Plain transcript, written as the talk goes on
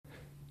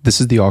This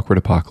is The Awkward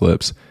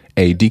Apocalypse,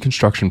 a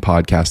deconstruction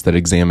podcast that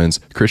examines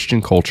Christian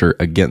culture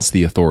against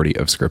the authority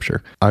of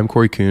Scripture. I'm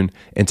Corey Kuhn,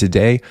 and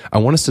today I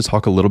want us to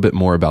talk a little bit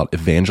more about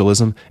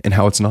evangelism and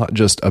how it's not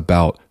just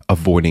about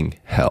avoiding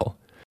hell.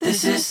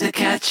 This is the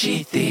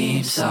catchy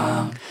theme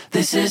song.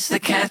 This is the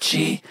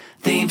catchy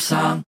theme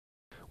song.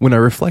 When I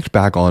reflect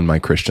back on my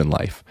Christian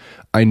life,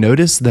 I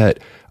notice that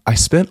I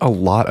spent a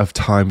lot of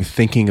time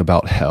thinking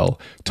about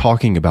hell,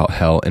 talking about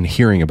hell, and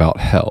hearing about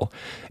hell.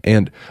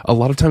 And a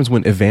lot of times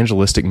when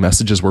evangelistic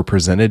messages were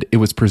presented, it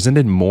was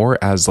presented more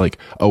as like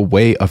a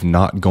way of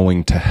not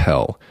going to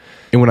hell.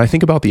 And when I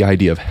think about the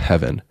idea of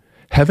heaven,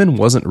 heaven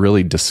wasn't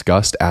really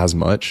discussed as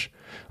much.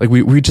 Like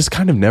we just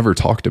kind of never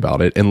talked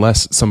about it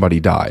unless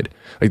somebody died.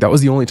 Like that was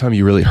the only time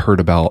you really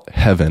heard about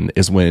heaven,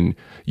 is when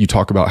you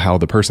talk about how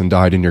the person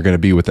died and you're going to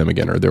be with them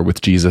again, or they're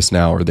with Jesus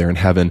now, or they're in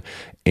heaven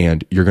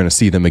and you're going to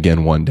see them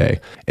again one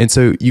day. And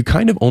so you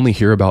kind of only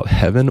hear about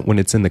heaven when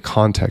it's in the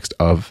context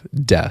of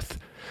death.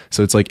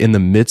 So it's like in the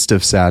midst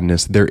of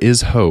sadness, there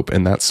is hope,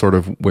 and that's sort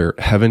of where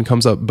heaven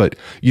comes up, but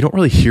you don't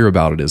really hear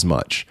about it as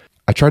much.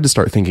 I tried to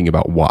start thinking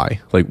about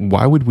why. Like,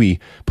 why would we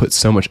put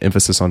so much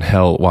emphasis on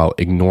hell while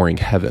ignoring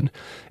heaven?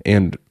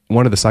 And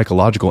one of the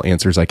psychological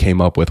answers I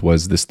came up with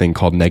was this thing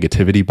called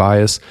negativity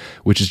bias,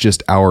 which is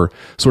just our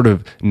sort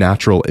of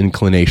natural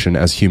inclination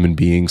as human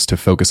beings to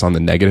focus on the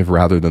negative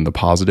rather than the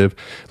positive.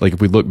 Like if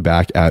we look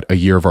back at a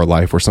year of our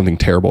life where something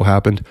terrible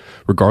happened,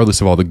 regardless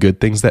of all the good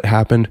things that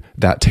happened,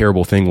 that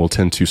terrible thing will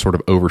tend to sort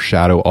of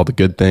overshadow all the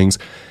good things.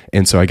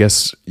 And so I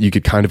guess you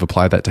could kind of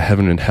apply that to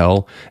heaven and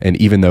hell. And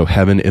even though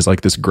heaven is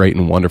like this great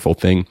and wonderful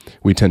thing,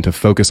 we tend to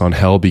focus on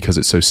hell because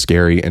it's so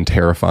scary and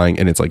terrifying,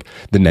 and it's like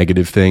the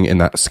negative thing, and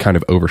that's kind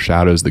of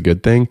overshadows the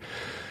good thing.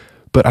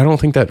 But I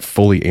don't think that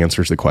fully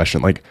answers the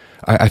question. Like,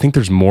 I think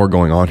there's more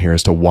going on here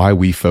as to why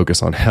we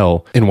focus on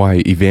hell and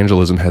why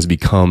evangelism has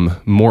become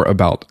more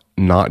about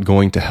not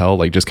going to hell,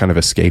 like just kind of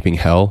escaping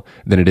hell,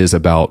 than it is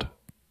about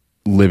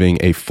living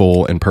a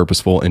full and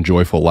purposeful and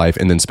joyful life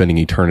and then spending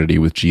eternity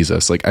with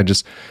Jesus. Like I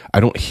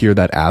don't hear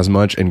that as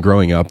much. And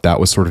growing up, that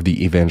was sort of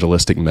the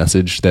evangelistic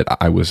message that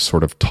I was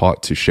sort of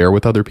taught to share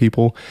with other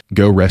people.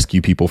 Go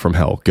rescue people from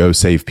hell. Go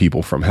save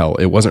people from hell.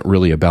 It wasn't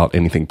really about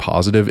anything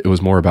positive. It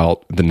was more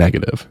about the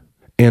negative.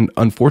 And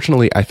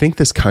unfortunately, I think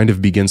this kind of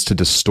begins to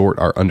distort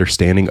our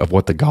understanding of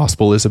what the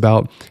gospel is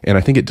about. And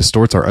I think it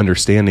distorts our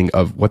understanding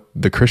of what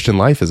the Christian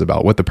life is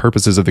about, what the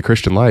purpose is of the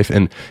Christian life.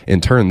 And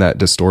in turn, that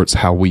distorts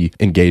how we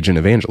engage in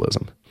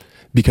evangelism.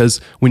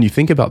 Because when you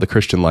think about the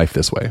Christian life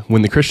this way,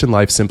 when the Christian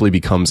life simply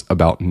becomes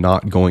about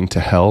not going to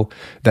hell,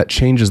 that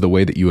changes the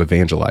way that you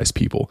evangelize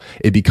people.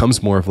 It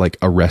becomes more of like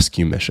a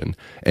rescue mission.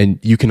 And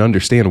you can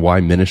understand why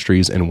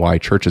ministries and why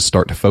churches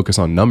start to focus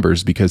on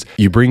numbers, because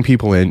you bring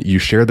people in, you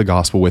share the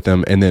gospel with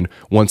them, and then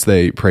once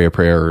they pray a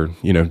prayer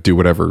or, do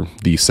whatever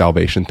the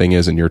salvation thing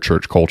is in your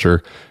church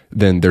culture,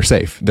 then they're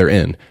safe, they're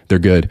in, they're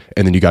good.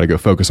 And then you got to go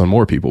focus on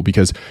more people,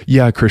 because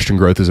Christian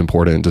growth is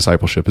important,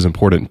 discipleship is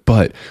important.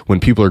 But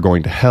when people are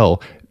going to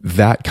hell,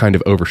 that kind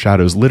of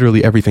overshadows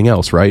literally everything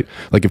else, right?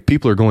 Like if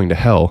people are going to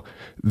hell,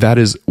 that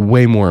is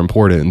way more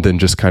important than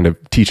just kind of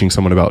teaching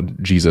someone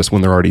about Jesus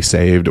when they're already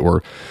saved.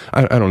 Or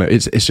I don't know.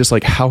 It's just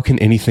like, how can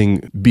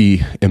anything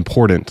be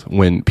important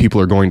when people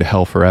are going to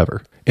hell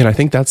forever? And I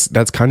think that's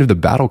kind of the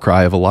battle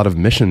cry of a lot of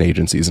mission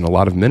agencies and a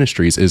lot of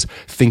ministries, is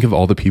think of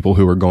all the people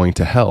who are going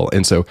to hell.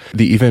 And so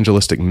the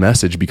evangelistic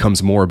message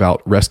becomes more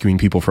about rescuing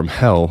people from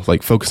hell,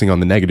 like focusing on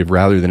the negative,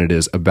 rather than it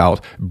is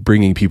about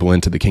bringing people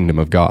into the kingdom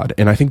of God.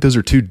 And I think those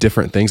are two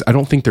different things. I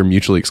don't think they're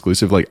mutually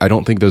exclusive. Like I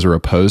don't think those are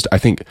opposed. I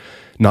think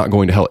not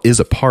going to hell is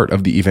a part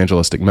of the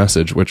evangelistic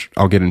message, which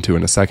I'll get into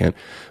in a second.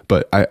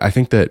 But I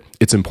think that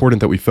it's important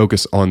that we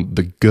focus on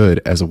the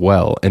good as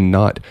well and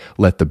not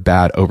let the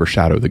bad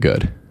overshadow the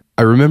good.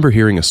 I remember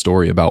hearing a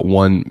story about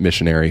one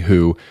missionary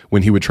who,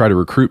 when he would try to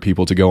recruit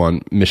people to go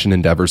on mission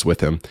endeavors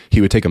with him,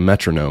 he would take a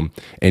metronome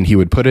and he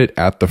would put it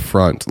at the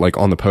front, like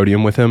on the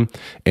podium with him,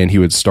 and he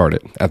would start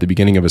it at the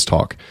beginning of his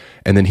talk.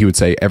 And then he would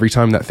say, every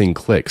time that thing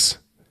clicks,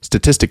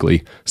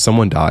 statistically,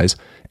 someone dies,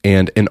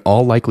 and in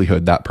all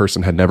likelihood, that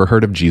person had never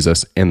heard of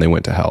Jesus and they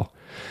went to hell.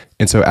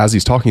 And so as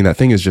he's talking, that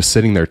thing is just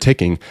sitting there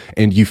ticking,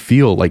 and you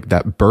feel like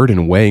that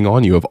burden weighing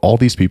on you of all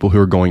these people who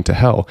are going to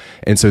hell.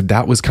 And so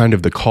that was kind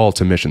of the call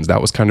to missions. That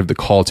was kind of the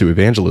call to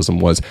evangelism,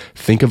 was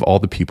think of all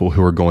the people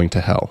who are going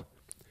to hell.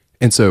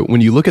 And so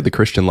when you look at the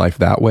Christian life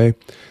that way,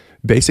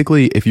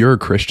 basically, if you're a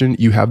Christian,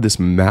 you have this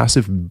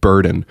massive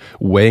burden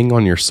weighing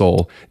on your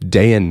soul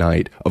day and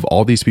night of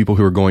all these people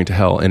who are going to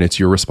hell, and it's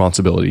your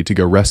responsibility to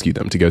go rescue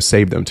them, to go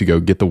save them, to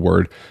go get the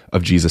word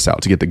of Jesus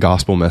out, to get the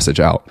gospel message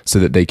out so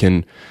that they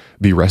can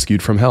be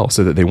rescued from hell,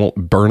 so that they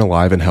won't burn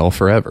alive in hell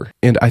forever.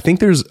 And I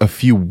think there's a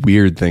few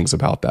weird things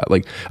about that.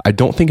 Like, I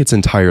don't think it's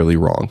entirely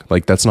wrong.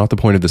 Like, that's not the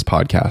point of this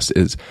podcast.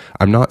 Is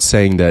I'm not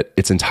saying that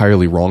it's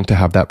entirely wrong to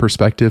have that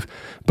perspective,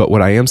 but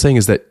what I am saying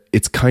is that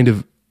it's kind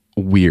of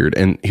weird.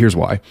 And here's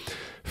why.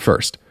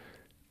 First,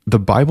 the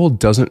Bible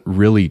doesn't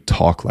really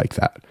talk like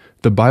that.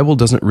 The Bible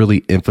doesn't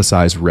really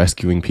emphasize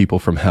rescuing people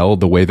from hell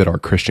the way that our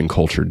Christian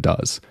culture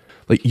does.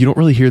 Like, you don't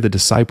really hear the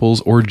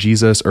disciples or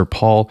Jesus or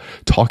Paul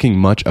talking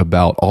much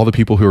about all the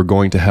people who are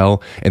going to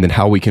hell and then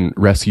how we can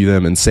rescue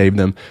them and save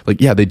them.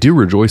 Like, yeah, they do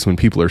rejoice when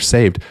people are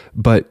saved,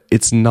 but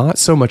it's not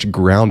so much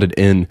grounded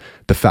in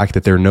the fact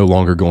that they're no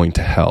longer going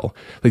to hell.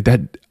 Like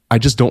that, I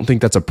just don't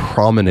think that's a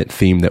prominent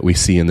theme that we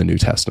see in the New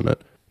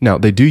Testament. Now,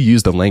 they do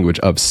use the language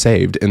of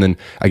saved, and then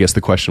I guess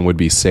the question would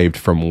be saved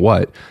from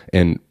what?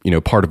 And,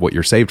 part of what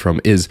you're saved from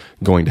is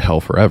going to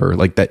hell forever.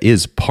 Like, that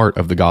is part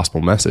of the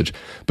gospel message.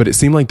 But it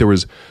seemed like there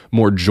was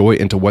more joy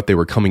into what they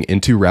were coming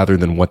into rather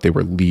than what they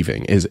were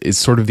leaving, is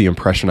sort of the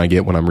impression I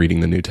get when I'm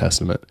reading the New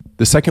Testament.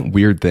 The second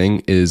weird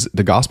thing is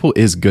the gospel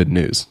is good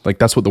news. Like,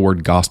 that's what the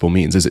word gospel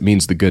means, is it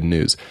means the good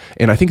news.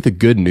 And I think the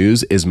good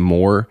news is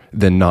more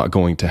than not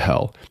going to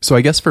hell. So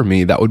I guess for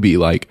me, that would be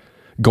like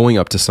going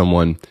up to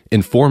someone,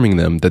 informing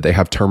them that they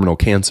have terminal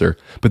cancer,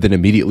 but then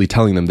immediately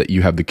telling them that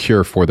you have the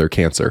cure for their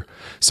cancer.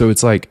 So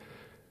it's like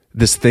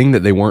this thing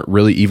that they weren't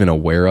really even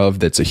aware of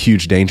that's a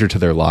huge danger to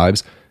their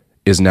lives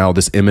is now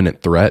this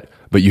imminent threat,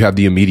 but you have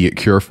the immediate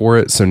cure for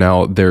it. So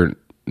now they're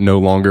no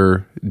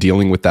longer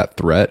dealing with that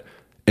threat.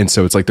 And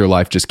so it's like their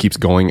life just keeps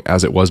going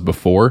as it was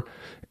before.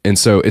 And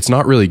so it's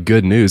not really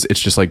good news. It's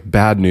just like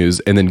bad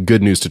news and then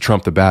good news to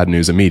trump the bad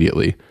news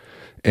immediately.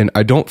 And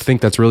I don't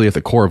think that's really at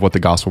the core of what the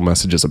gospel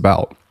message is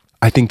about.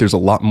 I think there's a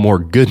lot more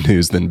good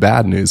news than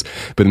bad news.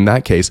 But in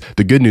that case,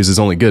 the good news is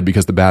only good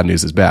because the bad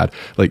news is bad.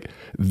 Like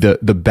the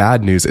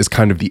bad news is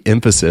kind of the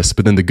emphasis,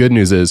 but then the good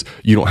news is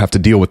you don't have to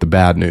deal with the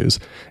bad news.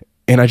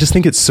 And I just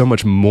think it's so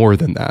much more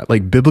than that.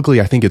 Like biblically,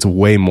 I think it's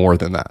way more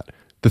than that.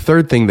 The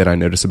third thing that I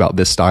notice about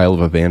this style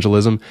of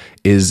evangelism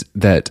is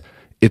that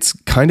it's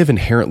kind of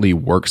inherently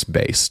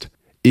works-based.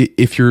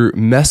 If your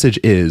message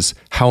is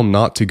how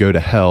not to go to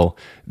hell,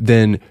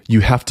 then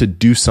you have to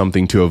do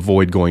something to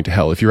avoid going to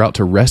hell. If you're out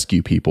to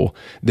rescue people,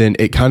 then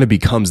it kind of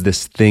becomes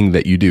this thing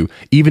that you do.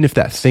 Even if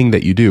that thing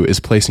that you do is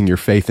placing your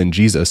faith in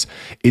Jesus,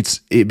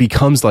 it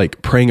becomes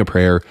like praying a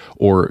prayer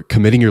or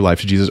committing your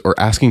life to Jesus or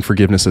asking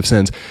forgiveness of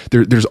sins.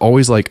 There's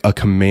always like a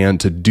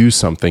command to do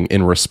something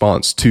in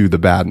response to the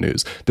bad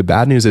news. The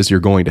bad news is you're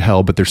going to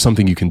hell, but there's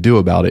something you can do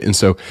about it. And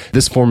so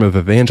this form of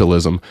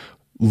evangelism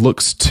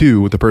looks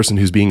to the person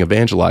who's being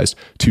evangelized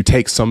to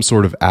take some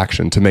sort of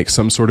action, to make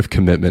some sort of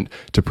commitment,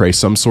 to pray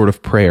some sort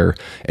of prayer.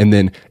 And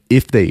then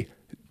if they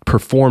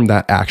perform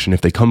that action,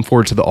 if they come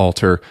forward to the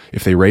altar,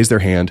 if they raise their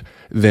hand,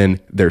 then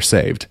they're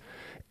saved.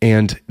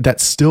 And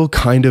that's still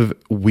kind of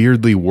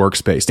weirdly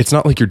works-based. It's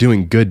not like you're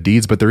doing good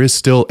deeds, but there is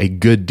still a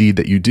good deed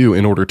that you do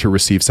in order to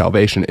receive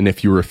salvation. And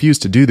if you refuse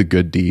to do the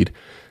good deed,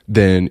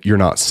 then you're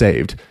not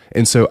saved.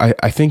 And so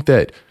I think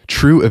that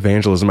true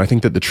evangelism, I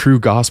think that the true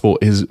gospel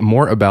is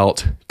more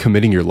about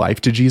committing your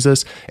life to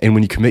Jesus. And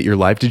when you commit your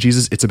life to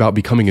Jesus, it's about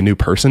becoming a new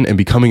person. And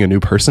becoming a new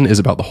person is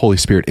about the Holy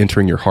Spirit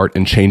entering your heart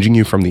and changing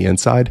you from the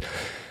inside.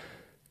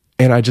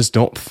 And I just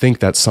don't think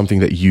that's something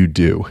that you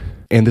do.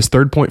 And this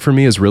third point for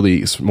me is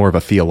really more of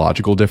a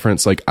theological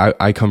difference. Like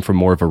I come from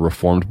more of a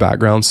Reformed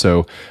background,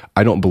 so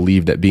I don't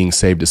believe that being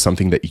saved is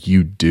something that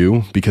you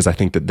do, because I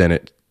think that then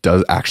it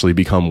does actually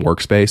become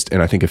works-based.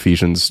 And I think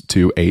Ephesians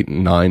 2, 8,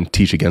 and 9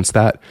 teach against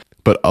that.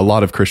 But a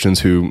lot of Christians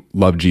who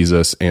love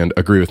Jesus and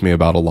agree with me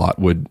about a lot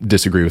would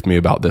disagree with me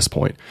about this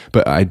point.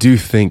 But I do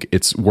think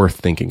it's worth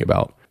thinking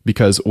about,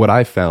 because what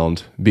I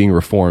found being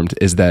Reformed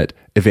is that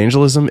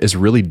evangelism is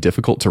really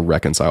difficult to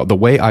reconcile. The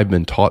way I've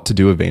been taught to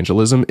do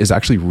evangelism is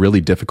actually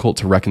really difficult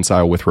to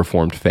reconcile with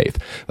Reformed faith.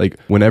 Like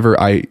whenever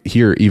I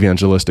hear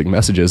evangelistic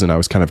messages, and I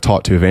was kind of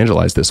taught to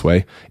evangelize this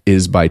way,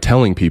 is by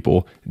telling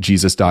people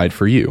Jesus died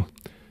for you.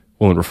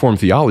 Well, in Reformed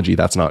theology,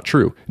 that's not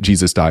true.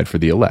 Jesus died for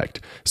the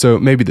elect. So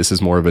maybe this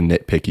is more of a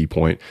nitpicky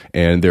point,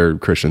 and there are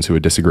Christians who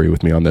would disagree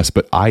with me on this,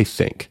 but I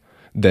think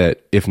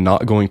that if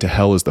not going to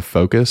hell is the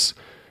focus,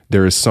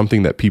 there is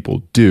something that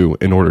people do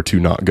in order to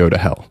not go to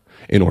hell,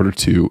 in order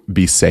to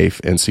be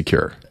safe and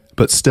secure.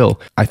 But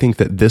still, I think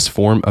that this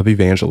form of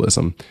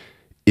evangelism,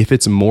 if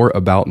it's more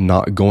about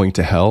not going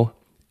to hell,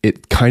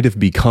 it kind of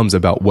becomes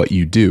about what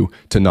you do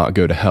to not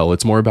go to hell.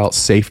 It's more about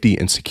safety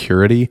and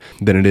security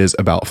than it is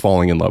about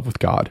falling in love with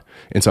God.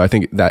 And so I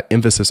think that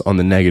emphasis on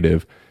the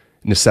negative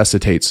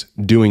necessitates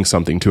doing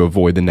something to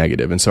avoid the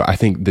negative. And so I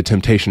think the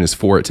temptation is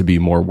for it to be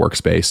more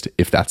works-based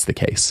if that's the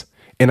case.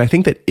 And I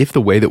think that if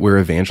the way that we're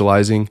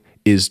evangelizing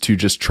is to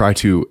just try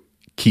to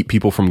keep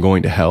people from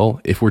going to hell,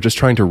 if we're just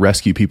trying to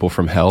rescue people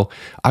from hell,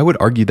 I would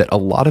argue that a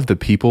lot of the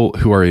people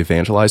who are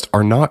evangelized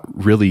are not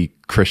really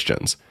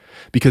Christians.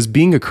 Because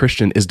being a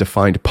Christian is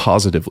defined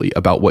positively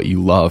about what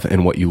you love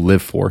and what you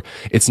live for.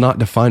 It's not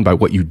defined by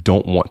what you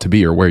don't want to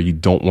be or where you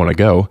don't want to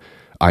go,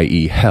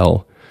 i.e.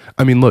 hell.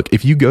 I mean, look,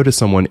 if you go to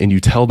someone and you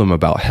tell them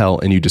about hell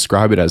and you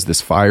describe it as this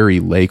fiery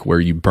lake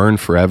where you burn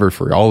forever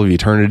for all of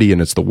eternity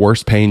and it's the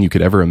worst pain you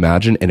could ever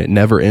imagine and it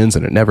never ends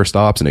and it never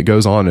stops and it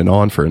goes on and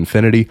on for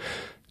infinity,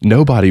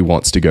 nobody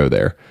wants to go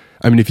there.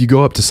 I mean, if you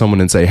go up to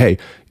someone and say, hey,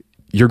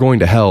 you're going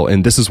to hell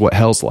and this is what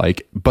hell's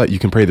like, but you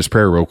can pray this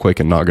prayer real quick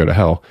and not go to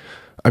hell,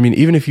 I mean,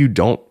 even if you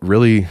don't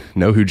really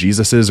know who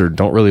Jesus is or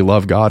don't really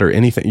love God or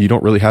anything, you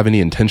don't really have any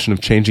intention of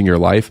changing your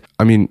life.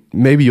 I mean,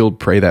 maybe you'll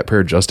pray that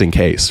prayer just in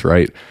case,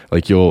 right?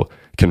 Like you'll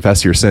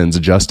confess your sins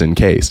just in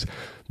case.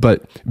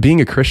 But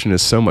being a Christian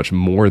is so much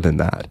more than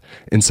that.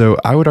 And so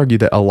I would argue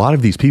that a lot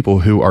of these people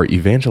who are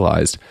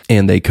evangelized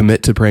and they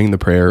commit to praying the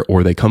prayer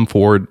or they come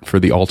forward for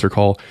the altar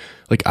call,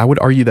 like I would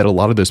argue that a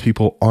lot of those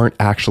people aren't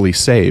actually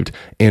saved,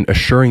 and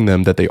assuring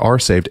them that they are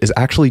saved is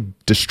actually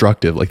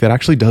destructive. Like that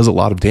actually does a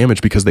lot of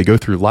damage because they go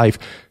through life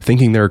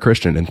thinking they're a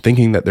Christian and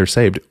thinking that they're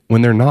saved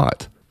when they're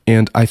not.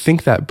 And I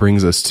think that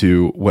brings us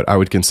to what I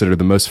would consider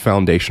the most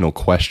foundational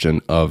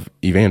question of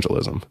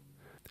evangelism.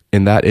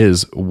 And that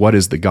is, what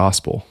is the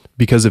gospel?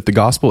 Because if the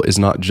gospel is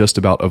not just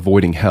about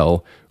avoiding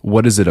hell,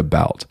 what is it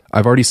about?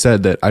 I've already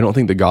said that I don't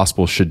think the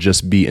gospel should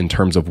just be in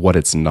terms of what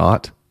it's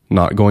not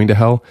going to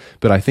hell,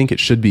 but I think it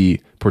should be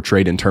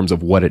portrayed in terms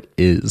of what it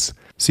is.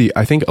 See,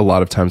 I think a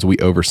lot of times we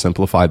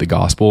oversimplify the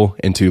gospel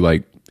into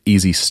like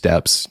easy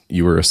steps.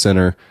 You were a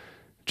sinner,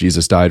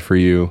 Jesus died for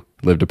you,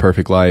 lived a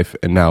perfect life,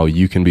 and now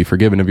you can be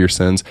forgiven of your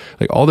sins.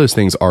 Like all those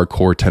things are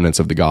core tenets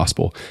of the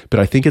gospel,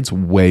 but I think it's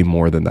way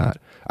more than that.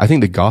 I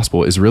think the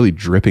gospel is really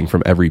dripping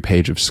from every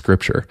page of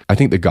scripture. I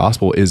think the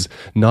gospel is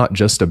not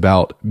just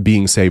about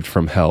being saved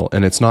from hell,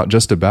 and it's not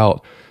just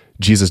about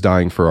Jesus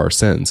dying for our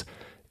sins.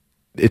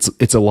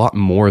 It's a lot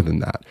more than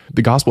that.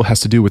 The gospel has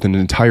to do with an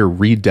entire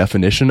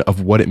redefinition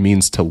of what it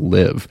means to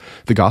live.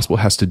 The gospel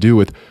has to do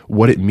with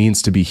what it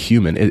means to be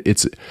human.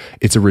 It's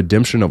a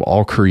redemption of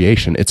all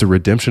creation. It's a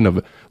redemption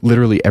of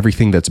literally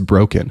everything that's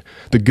broken.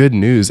 The good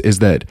news is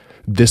that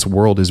this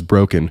world is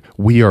broken.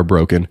 We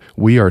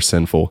are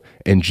sinful,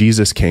 and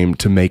Jesus came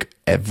to make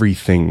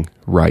everything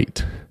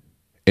right.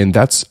 And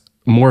that's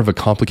more of a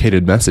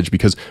complicated message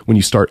because when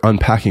you start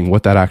unpacking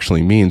what that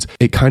actually means,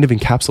 it kind of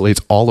encapsulates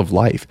all of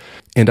life.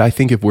 And I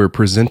think if we're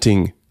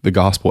presenting the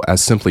gospel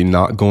as simply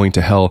not going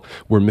to hell,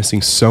 we're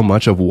missing so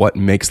much of what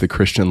makes the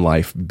Christian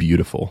life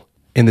beautiful.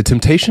 And the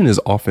temptation is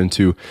often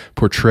to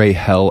portray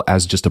hell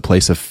as just a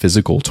place of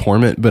physical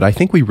torment, but I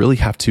think we really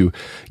have to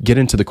get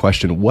into the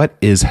question, what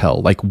is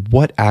hell? Like,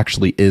 what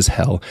actually is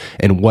hell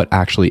and what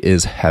actually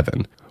is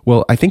heaven?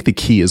 Well, I think the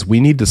key is we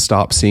need to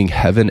stop seeing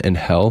heaven and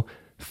hell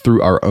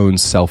through our own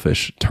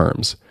selfish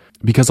terms.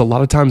 Because a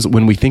lot of times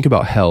when we think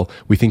about hell,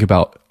 we think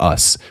about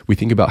us. We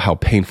think about how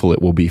painful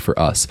it will be for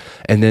us.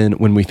 And then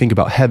when we think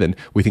about heaven,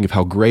 we think of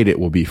how great it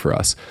will be for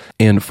us.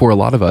 And for a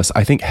lot of us,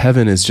 I think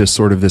heaven is just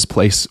sort of this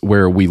place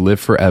where we live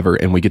forever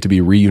and we get to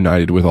be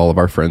reunited with all of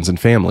our friends and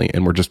family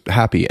and we're just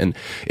happy. And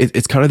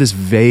it's kind of this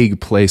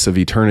vague place of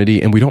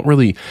eternity. And we don't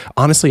really,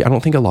 honestly, I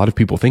don't think a lot of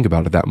people think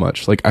about it that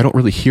much. Like I don't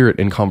really hear it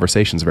in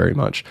conversations very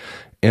much.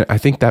 And I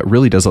think that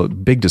really does a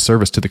big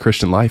disservice to the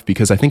Christian life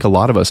because I think a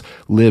lot of us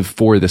live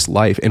for this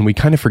life and we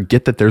kind of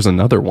forget that there's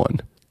another one.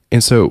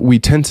 And so we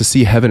tend to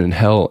see heaven and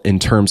hell in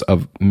terms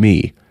of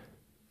me,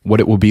 what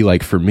it will be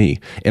like for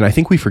me. And I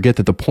think we forget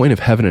that the point of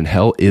heaven and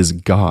hell is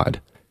God.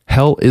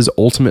 Hell is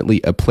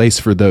ultimately a place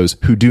for those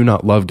who do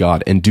not love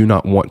God and do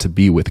not want to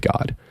be with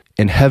God.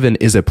 And heaven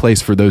is a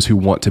place for those who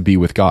want to be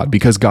with God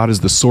because God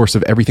is the source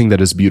of everything that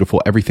is beautiful,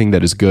 everything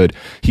that is good.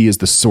 He is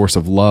the source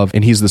of love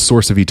and he's the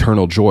source of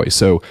eternal joy.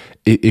 So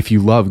if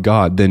you love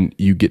God, then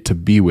you get to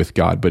be with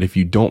God. But if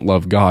you don't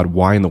love God,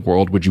 why in the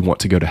world would you want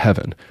to go to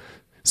heaven?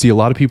 See, a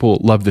lot of people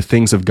love the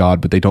things of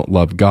God, but they don't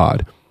love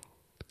God.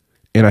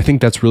 And I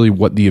think that's really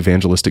what the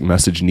evangelistic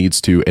message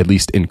needs to at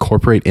least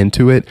incorporate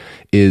into it,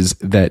 is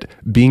that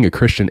being a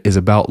Christian is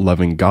about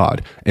loving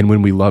God. And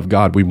when we love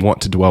God, we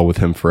want to dwell with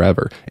him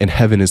forever. And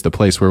heaven is the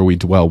place where we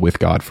dwell with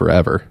God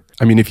forever.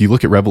 I mean, if you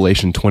look at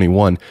Revelation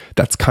 21,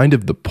 that's kind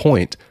of the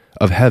point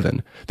of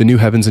heaven, the new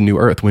heavens and new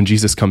earth, when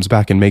Jesus comes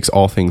back and makes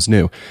all things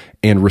new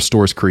and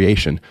restores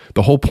creation.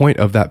 The whole point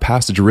of that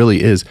passage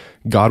really is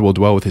God will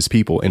dwell with his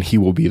people and he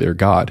will be their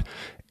God.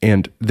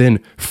 And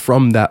then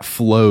from that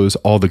flows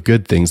all the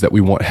good things that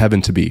we want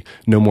heaven to be.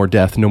 No more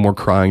death, no more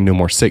crying, no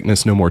more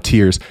sickness, no more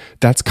tears.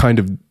 That's kind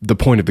of the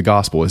point of the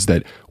gospel, is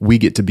that we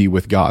get to be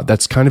with God.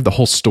 That's kind of the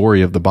whole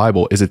story of the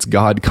Bible, is it's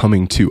God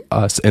coming to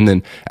us. And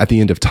then at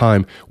the end of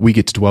time, we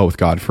get to dwell with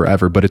God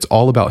forever. But it's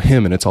all about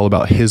him and it's all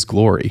about his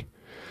glory.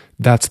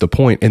 That's the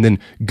point. And then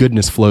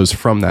goodness flows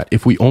from that.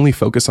 If we only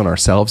focus on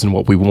ourselves and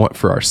what we want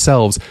for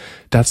ourselves,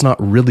 that's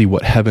not really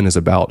what heaven is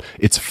about.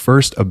 It's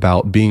first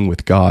about being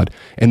with God,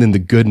 and then the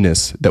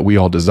goodness that we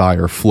all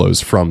desire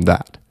flows from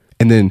that.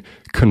 And then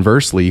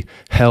conversely,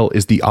 hell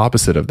is the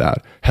opposite of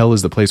that. Hell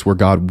is the place where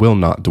God will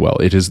not dwell.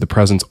 It is the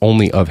presence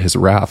only of his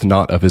wrath,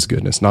 not of his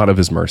goodness, not of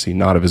his mercy,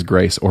 not of his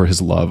grace or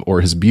his love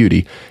or his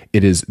beauty.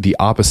 It is the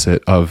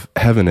opposite of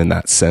heaven in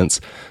that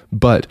sense.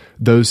 But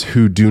those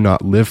who do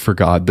not live for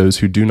God, those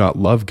who do not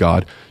love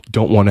God,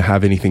 don't want to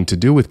have anything to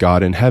do with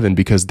God in heaven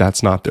because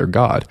that's not their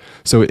God.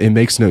 So it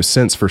makes no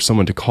sense for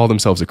someone to call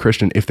themselves a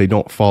Christian if they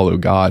don't follow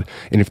God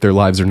and if their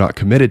lives are not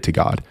committed to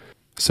God.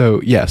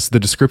 So yes, the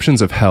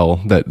descriptions of hell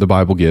that the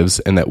Bible gives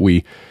and that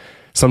we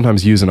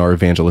sometimes use in our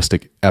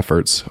evangelistic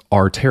efforts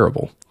are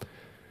terrible.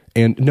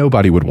 And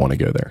nobody would want to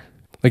go there.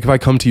 Like if I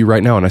come to you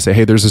right now and I say,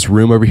 hey, there's this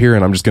room over here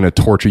and I'm just going to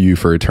torture you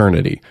for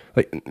eternity.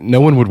 Like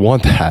no one would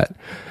want that.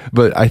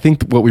 But I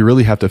think what we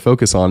really have to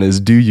focus on is,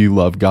 do you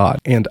love God?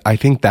 And I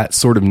think that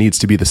sort of needs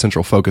to be the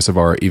central focus of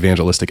our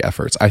evangelistic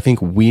efforts. I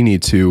think we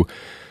need to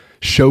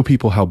show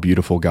people how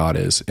beautiful God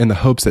is in the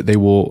hopes that they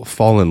will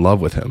fall in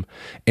love with him,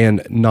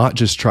 and not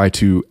just try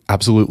to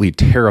absolutely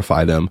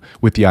terrify them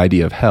with the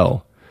idea of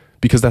hell,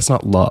 because that's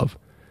not love.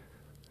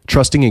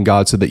 Trusting in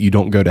God so that you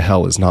don't go to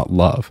hell is not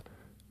love.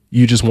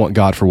 You just want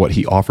God for what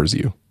he offers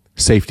you,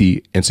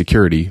 safety and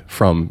security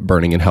from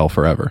burning in hell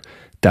forever.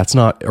 That's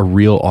not a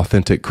real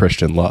authentic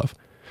Christian love.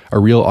 A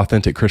real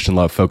authentic Christian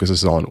love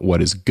focuses on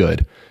what is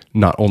good,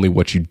 not only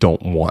what you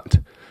don't want.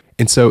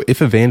 And so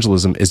if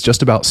evangelism is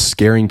just about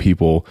scaring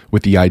people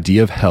with the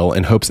idea of hell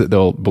in hopes that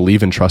they'll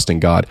believe and trust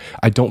in God,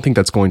 I don't think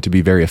that's going to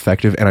be very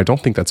effective, and I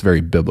don't think that's very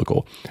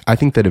biblical. I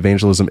think that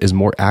evangelism is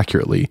more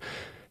accurately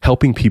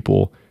helping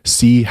people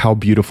see how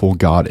beautiful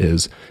God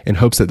is in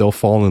hopes that they'll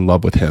fall in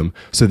love with him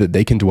so that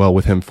they can dwell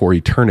with him for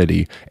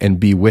eternity and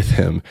be with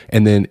him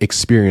and then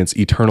experience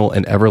eternal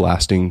and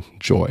everlasting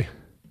joy.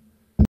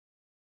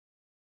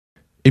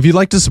 If you'd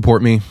like to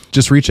support me,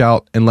 just reach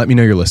out and let me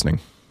know you're listening.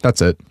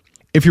 That's it.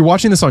 If you're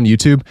watching this on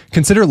YouTube,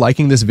 consider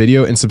liking this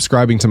video and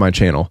subscribing to my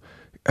channel.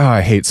 Oh,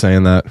 I hate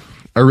saying that.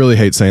 I really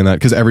hate saying that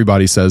because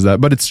everybody says that,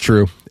 but it's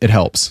true. It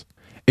helps.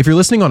 If you're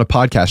listening on a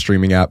podcast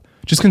streaming app,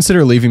 just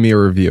consider leaving me a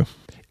review.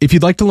 If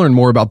you'd like to learn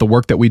more about the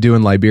work that we do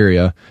in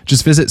Liberia,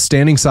 just visit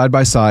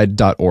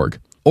standingsidebyside.org.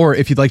 Or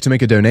if you'd like to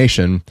make a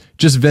donation,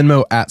 just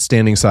Venmo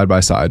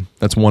 @standingsidebyside.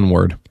 That's one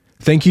word.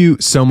 Thank you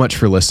so much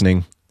for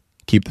listening.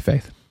 Keep the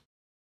faith.